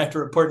company. I have to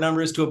report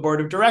numbers to a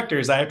board of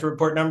directors. I have to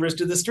report numbers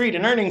to the street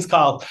and earnings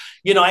call.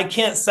 I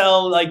can't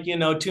sell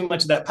too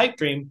much of that pipe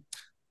dream.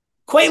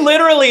 Quite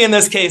literally in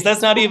this case,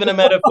 that's not even a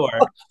metaphor.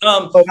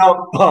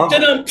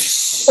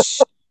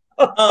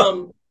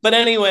 But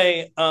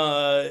anyway,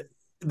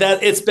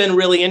 that it's been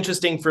really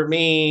interesting for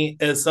me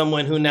as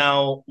someone who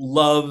now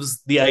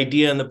loves the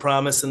idea and the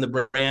promise and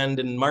the brand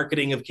and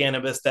marketing of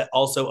cannabis that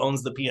also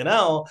owns the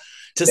P&L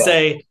to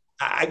say,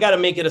 I got to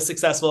make it a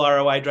successful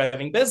ROI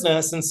driving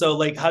business. And so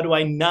how do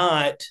I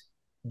not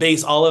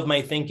base all of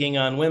my thinking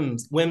on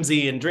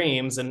whimsy and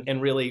dreams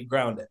and really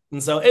ground it?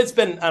 And so it's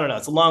been, I don't know,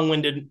 it's a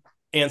long-winded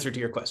answer to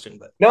your question,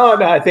 but no,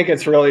 I think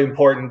it's really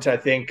important. I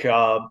think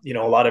a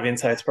lot of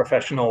insights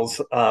professionals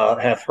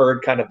have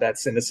heard kind of that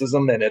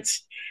cynicism, and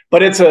it's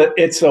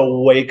a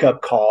wake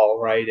up call,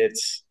 right?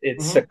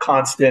 It's a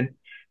constant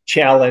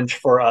challenge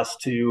for us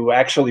to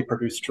actually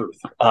produce truth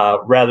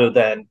rather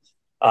than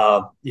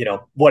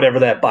whatever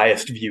that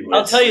biased view is.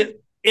 I'll tell you,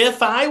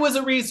 if I was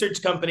a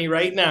research company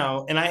right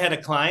now and I had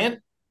a client,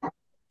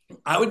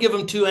 I would give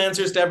them 2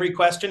 answers to every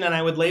question and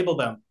I would label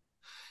them.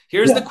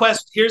 Here's the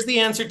question. Here's the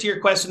answer to your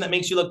question that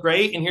makes you look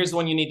great, and here's the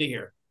one you need to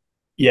hear.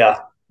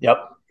 Yeah. Yep.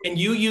 And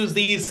you use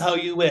these how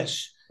you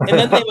wish. And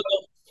then they would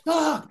go,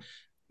 "Oh,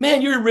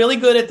 man, you're really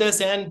good at this,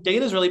 and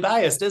data's really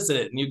biased, isn't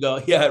it?" And you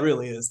go, "Yeah, it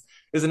really is.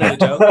 Isn't it a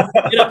joke?"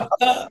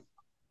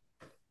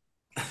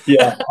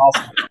 Yeah.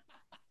 Awesome.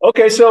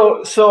 Okay,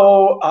 so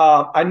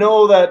I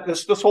know that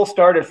this whole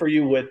started for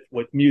you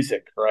with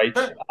music, right?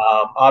 Sure.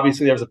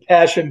 Obviously, there's a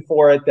passion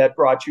for it that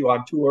brought you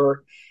on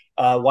tour.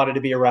 Wanted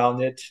to be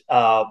around it.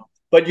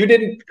 but you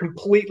didn't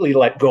completely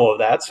let go of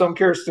that. So I'm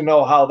curious to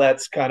know how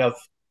that's kind of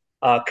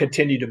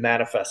continued to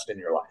manifest in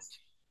your life.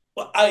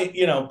 Well,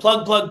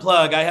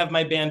 plug. I have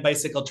my band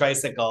Bicycle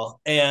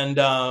Tricycle, and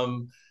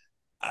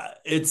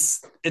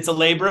it's a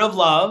labor of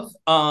love.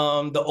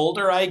 The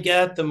older I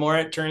get, the more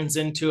it turns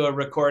into a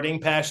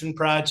recording passion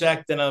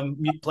project than a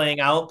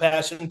playing out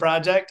passion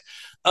project.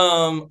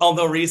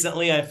 Although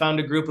recently I found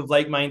a group of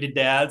like-minded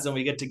dads, and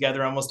we get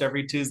together almost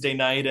every Tuesday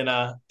night in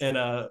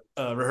a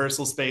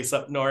rehearsal space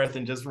up north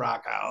and just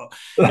rock out.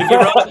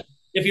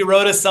 If you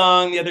wrote a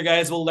song, the other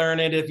guys will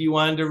learn it. If you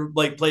wanted to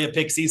like play a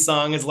Pixie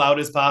song as loud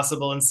as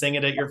possible and sing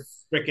it at your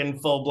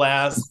freaking full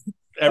blast,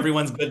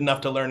 everyone's good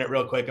enough to learn it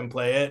real quick and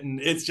play it.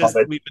 And it's just,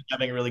 we've been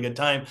having a really good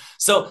time.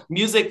 So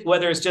music,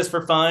 whether it's just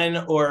for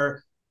fun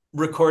or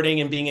recording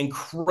and being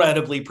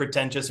incredibly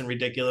pretentious and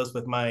ridiculous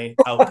with my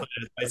output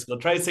as Bicycle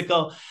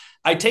Tricycle,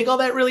 I take all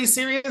that really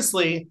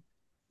seriously,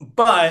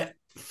 but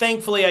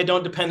thankfully I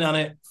don't depend on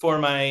it for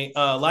my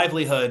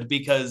livelihood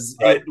because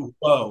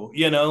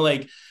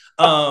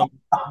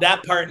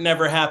that part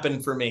never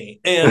happened for me.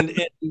 And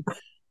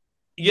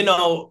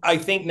I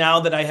think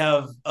now that I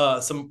have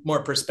some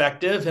more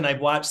perspective, and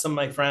I've watched some of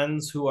my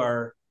friends who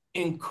are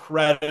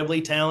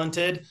incredibly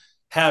talented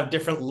have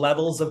different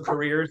levels of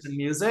careers in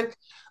music.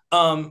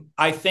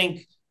 I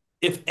think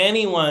if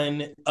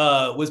anyone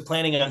was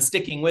planning on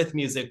sticking with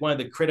music, one of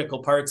the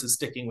critical parts is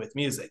sticking with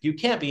music. You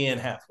can't be in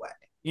halfway.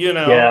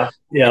 Yeah.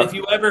 And if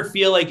you ever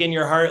feel like in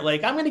your heart,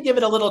 like, I'm going to give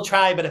it a little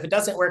try, but if it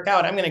doesn't work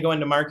out, I'm going to go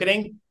into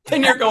marketing,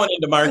 then you're going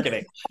into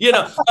marketing. You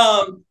have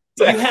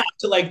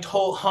to like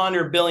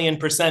 100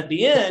 billion%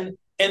 be in.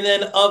 And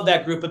then of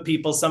that group of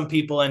people, some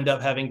people end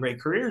up having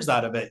great careers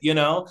out of it.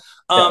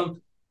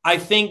 I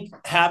think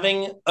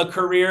having a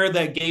career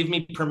that gave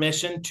me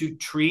permission to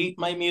treat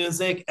my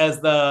music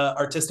as the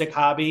artistic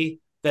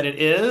hobby that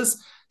it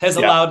is has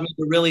allowed me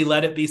to really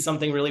let it be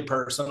something really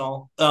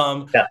personal.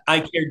 I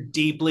care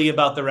deeply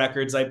about the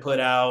records I put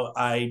out.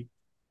 I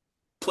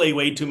play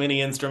way too many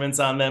instruments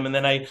on them, and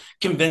then I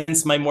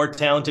convince my more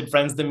talented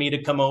friends than me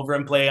to come over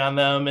and play on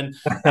them. And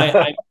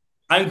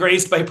I'm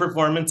graced by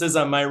performances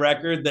on my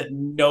record that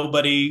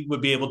nobody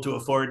would be able to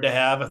afford to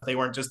have if they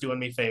weren't just doing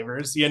me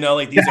favors. These are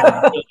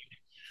really,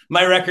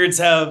 my records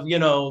have,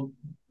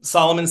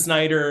 Solomon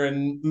Snyder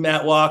and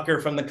Matt Walker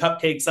from the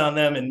Cupcakes on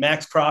them, and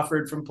Max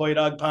Crawford from Poi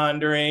Dog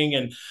Pondering,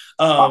 and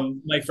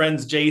my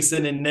friends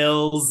Jason and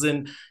Nils,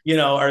 and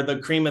are the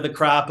cream of the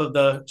crop of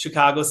the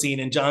Chicago scene,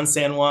 and John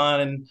San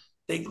Juan, and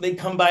they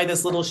come by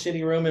this little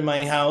shitty room in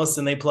my house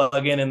and they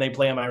plug in and they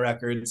play on my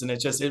records, and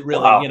it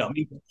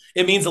really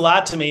it means a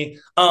lot to me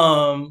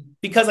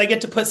because I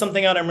get to put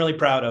something out I'm really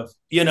proud of,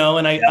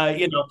 and I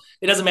it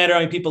doesn't matter how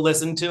many people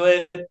listen to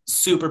it,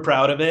 super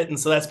proud of it, and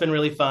so that's been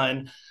really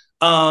fun.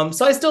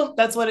 So I still,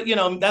 that's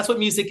what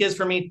music is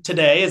for me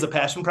today, is a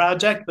passion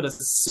project, but a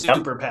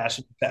super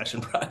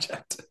passion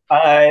project.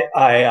 I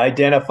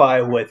identify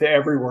with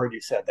every word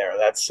you said there.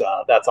 That's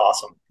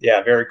awesome.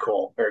 Yeah. Very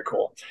cool. Very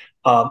cool.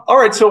 All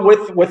right. So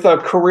with a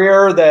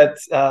career that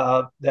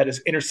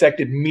has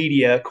intersected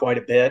media quite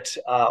a bit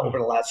over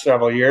the last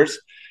several years,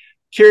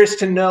 curious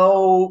to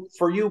know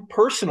for you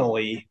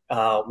personally,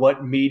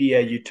 what media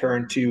you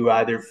turn to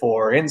either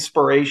for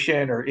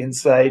inspiration or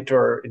insight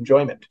or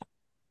enjoyment.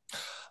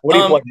 What do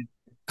you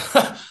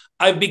play?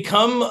 I've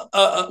become,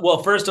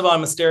 well, first of all,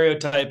 I'm a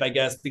stereotype, I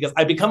guess, because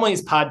I become one of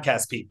these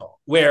podcast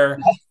people where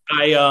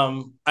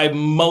I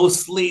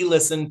mostly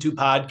listen to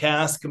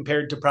podcasts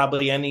compared to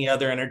probably any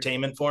other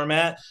entertainment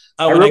format.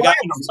 When I got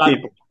those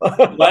people.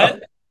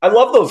 What? I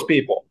love those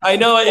people. I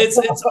know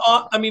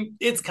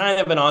it's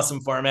kind of an awesome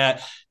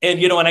format. And,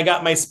 when I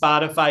got my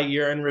Spotify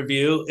year in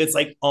review, it's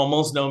like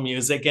almost no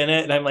music in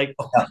it. And I'm like,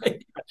 oh my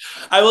God.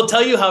 I will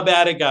tell you how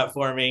bad it got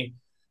for me.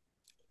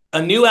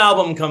 A new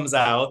album comes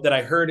out that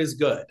I heard is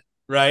good,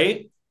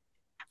 right?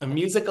 A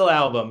musical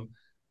album.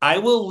 I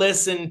will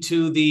listen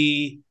to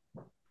the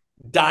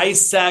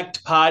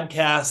dissect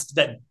podcast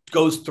that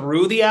goes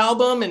through the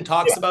album and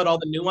talks about all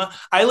the new ones.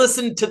 I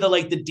listened to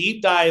the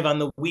deep dive on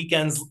the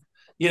Weeknd's,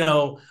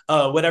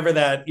 whatever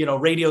that,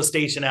 radio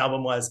station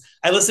album was.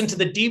 I listened to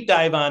the deep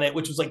dive on it,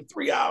 which was like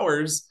 3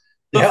 hours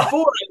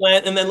before I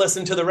went and then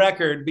listened to the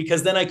record,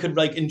 because then I could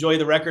enjoy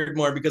the record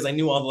more because I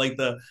knew all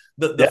the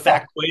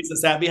factoids that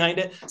sat behind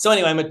it. So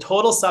anyway, I'm a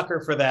total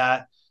sucker for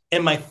that.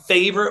 And my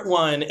favorite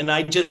one, and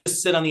I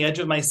just sit on the edge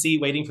of my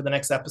seat waiting for the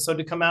next episode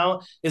to come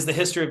out, is the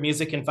History of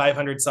Music in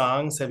 500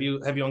 Songs. Have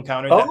you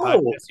encountered that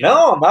podcast yet?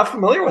 No, I'm not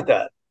familiar with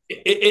that.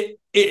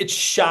 It's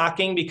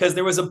shocking because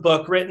there was a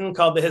book written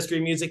called The History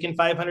of Music in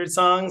 500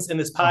 Songs, and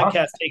this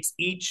podcast takes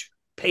each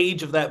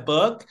page of that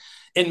book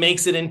and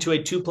makes it into a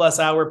 2+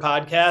 hour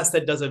podcast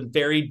that does a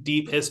very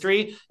deep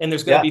history. And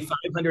there's going to be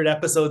 500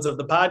 episodes of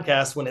the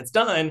podcast when it's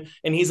done.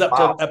 And he's up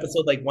to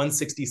episode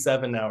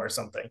 167 now or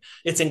something.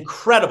 It's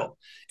incredible.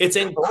 It's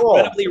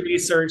incredibly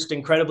researched,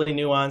 incredibly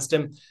nuanced.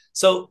 And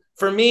so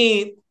for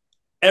me,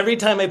 every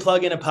time I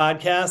plug in a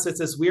podcast, it's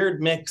this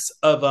weird mix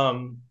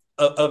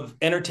of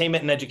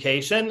entertainment and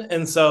education.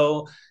 And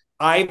so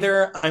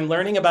either I'm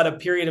learning about a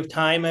period of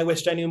time I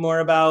wished I knew more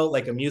about,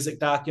 like a music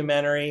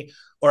documentary,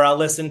 or I'll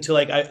listen to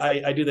like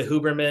I do the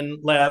Huberman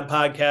Lab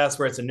podcast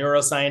where it's a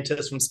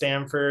neuroscientist from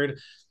Stanford.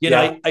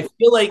 I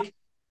feel like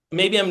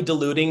maybe I'm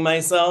deluding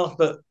myself,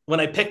 but when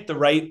I picked the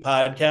right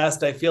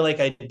podcast, I feel like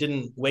I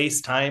didn't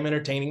waste time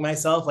entertaining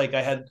myself. Like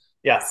I had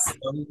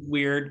some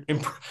weird,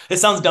 it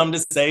sounds dumb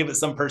to say, but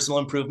some personal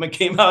improvement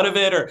came out of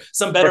it, or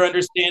some better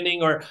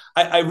understanding. Or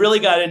I really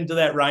got into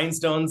that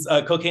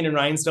Cocaine and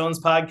Rhinestones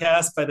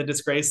podcast by the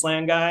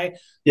Disgraceland guy.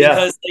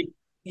 Because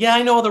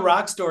I know all the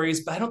rock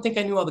stories, but I don't think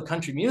I knew all the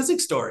country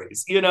music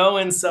stories,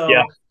 and so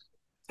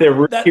they're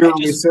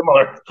really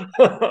similar.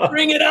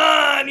 Bring it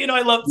on.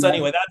 I love, so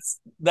anyway,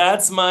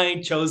 that's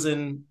my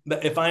chosen,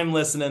 if I'm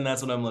listening,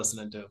 that's what I'm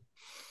listening to.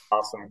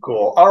 Awesome.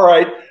 Cool. All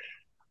right.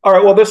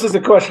 Well, this is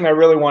the question I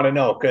really want to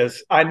know,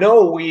 because I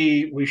know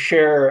we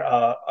share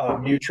a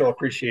mutual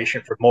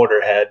appreciation for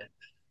Motorhead.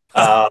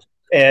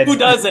 And who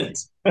doesn't?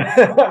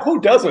 Who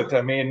doesn't?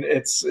 I mean,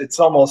 it's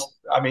almost,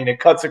 it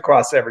cuts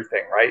across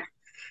everything, right?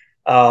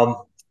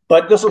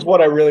 But this is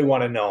what I really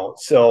want to know.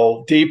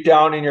 So deep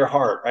down in your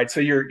heart, right? So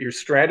you're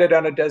stranded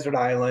on a desert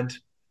island.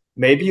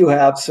 Maybe you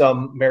have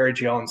some Mary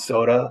Jones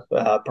soda,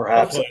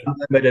 perhaps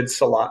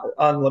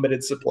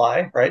unlimited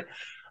supply, right?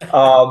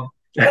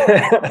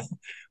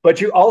 But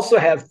you also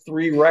have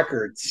 3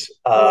 records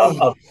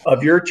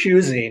of your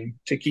choosing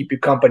to keep you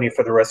company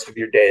for the rest of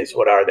your days.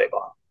 What are they,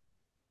 Bob?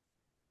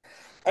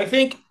 I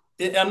think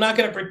I'm not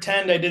going to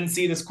pretend I didn't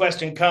see this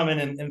question coming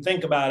and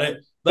think about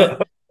it,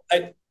 but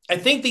I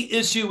think the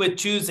issue with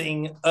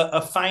choosing a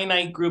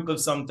finite group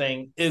of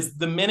something is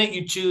the minute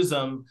you choose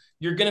them,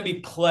 you're going to be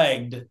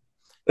plagued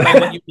by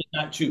what you did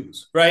not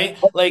choose, right?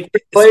 Like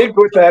plagued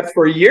with that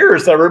for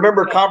years. I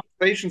remember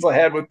conversations I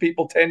had with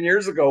people 10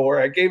 years ago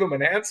where I gave them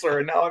an answer,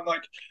 and now I'm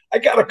like, I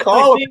got to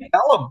call them and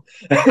tell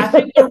them. I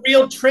think the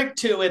real trick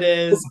to it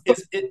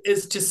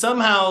is to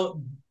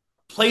somehow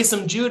play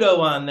some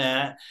judo on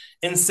that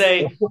and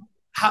say,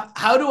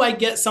 how do I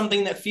get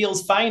something that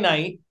feels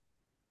finite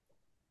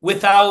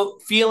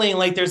without feeling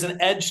like there's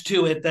an edge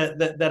to it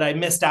that I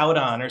missed out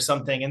on or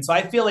something? And so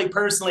I feel like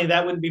personally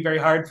that wouldn't be very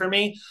hard for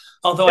me,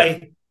 although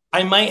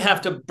I might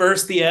have to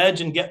burst the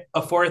edge and get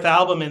a 4th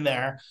album in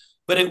there.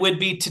 But it would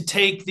be to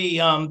take the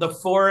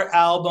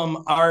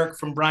 4-album arc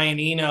from Brian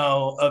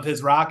Eno of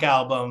his rock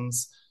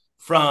albums,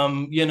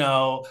 from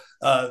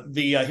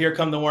the Here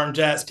Come the Warm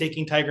Jets,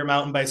 Taking Tiger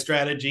Mountain by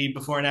Strategy,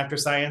 Before and After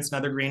Science,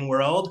 Another Green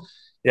World.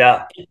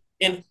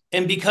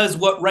 And because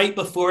what right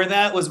before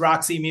that was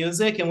Roxy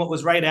Music, and what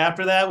was right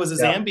after that was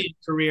his ambient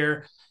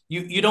career,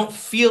 you don't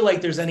feel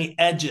like there's any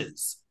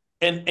edges,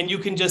 and you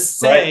can just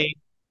say,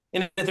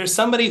 and if there's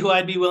somebody who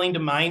I'd be willing to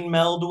mind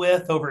meld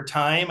with over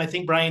time, I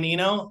think Brian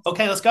Eno.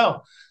 Okay, let's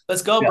go,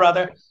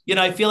 brother.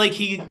 I feel like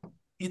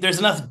there's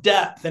enough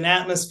depth and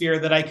atmosphere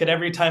that I could,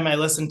 every time I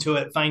listen to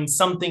it, find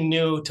something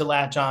new to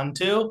latch on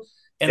to,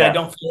 and I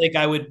don't feel like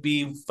I would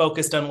be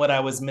focused on what I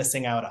was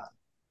missing out on.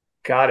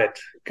 Got it.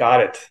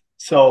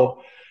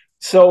 So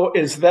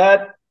is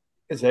that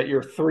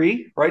your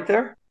 3 right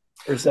there?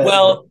 Or is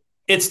that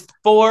it's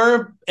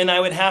 4, and I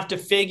would have to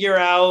figure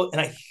out, and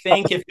I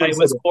think if I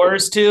was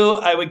forced to,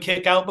 I would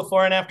kick out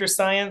Before and After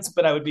Science,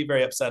 but I would be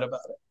very upset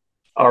about it.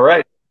 All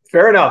right.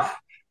 Fair enough.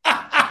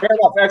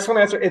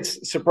 Excellent answer.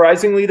 It's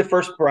surprisingly the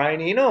first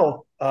Brian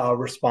Eno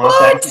response.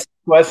 I ask this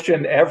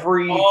question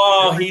every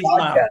he's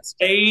podcast.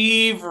 My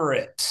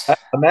favorite.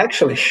 I'm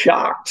actually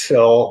shocked.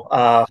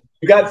 So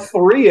you got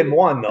 3 in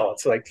 1, though.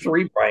 It's like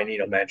 3 Brian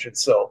Eno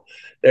mentions. So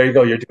there you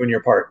go. You're doing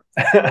your part.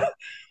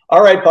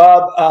 All right,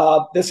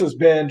 Bob. This has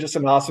been just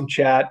an awesome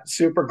chat.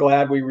 Super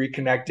glad we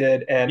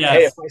reconnected. And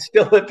hey, if I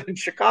still lived in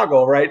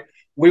Chicago, right,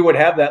 we would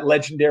have that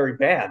legendary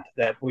band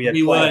that we had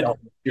planned.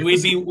 We'd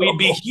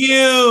be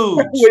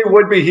huge. We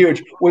would be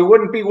huge. We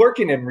wouldn't be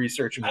working in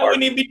research and marketing. I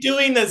wouldn't even be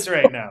doing this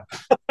right now.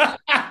 All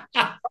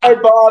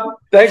right, Bob.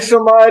 Thanks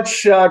so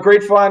much.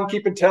 Great fun.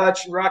 Keep in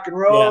touch and rock and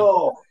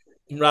roll.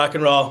 Rock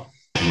and roll.